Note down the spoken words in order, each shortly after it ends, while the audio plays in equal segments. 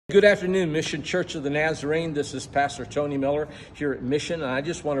Good afternoon, Mission Church of the Nazarene. This is Pastor Tony Miller here at Mission, and I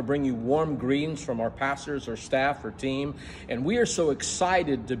just want to bring you warm greetings from our pastors, our staff, our team, and we are so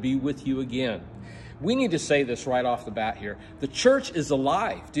excited to be with you again. We need to say this right off the bat here. The church is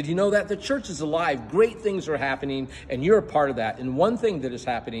alive. Did you know that? The church is alive. Great things are happening, and you're a part of that. And one thing that is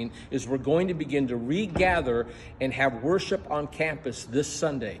happening is we're going to begin to regather and have worship on campus this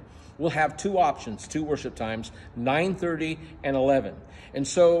Sunday. We'll have two options, two worship times, 9:30 and 11. And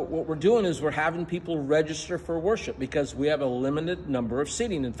so what we're doing is we're having people register for worship because we have a limited number of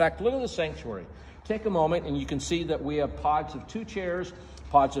seating. In fact, look at the sanctuary. Take a moment and you can see that we have pods of 2 chairs,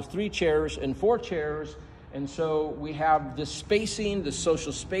 pods of 3 chairs, and 4 chairs. And so we have the spacing, the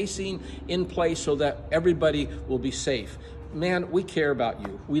social spacing in place so that everybody will be safe. Man, we care about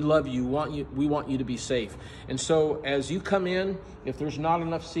you. We love you. We want you to be safe. And so as you come in, if there's not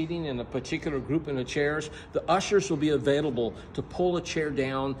enough seating in a particular group in the chairs, the ushers will be available to pull a chair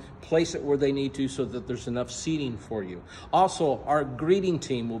down, place it where they need to so that there's enough seating for you. Also, our greeting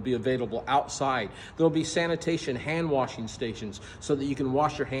team will be available outside. There'll be sanitation hand washing stations so that you can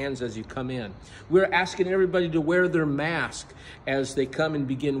wash your hands as you come in. We're asking everybody to wear their mask as they come and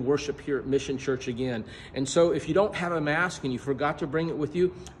begin worship here at Mission Church again. And so if you don't have a mask and you forgot to bring it with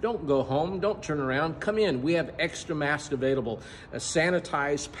you, don't go home, don't turn around, come in. We have extra masks available, a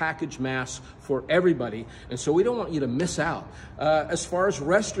sanitized package mask for everybody, and so we don't want you to miss out. As far as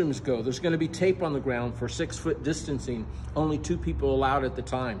restrooms go, there's going to be tape on the ground for 6-foot distancing, only 2 people allowed at the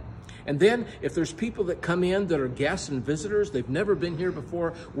time. And then if there's people that come in that are guests and visitors, they've never been here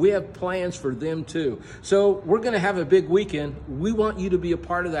before, we have plans for them too. So we're going to have a big weekend. We want you to be a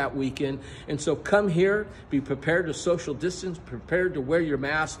part of that weekend. And so come here, be prepared to social distance, prepared to wear your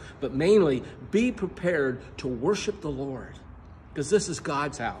mask, but mainly be prepared to worship the Lord, because this is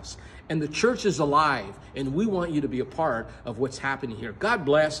God's house. And the church is alive, and we want you to be a part of what's happening here. God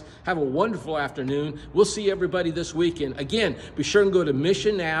bless. Have a wonderful afternoon. We'll see everybody this weekend. Again, be sure and go to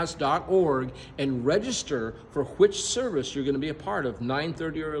missionnaz.org and register for which service you're going to be a part of,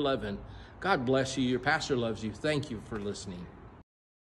 9:30 or 11. God bless you. Your pastor loves you. Thank you for listening.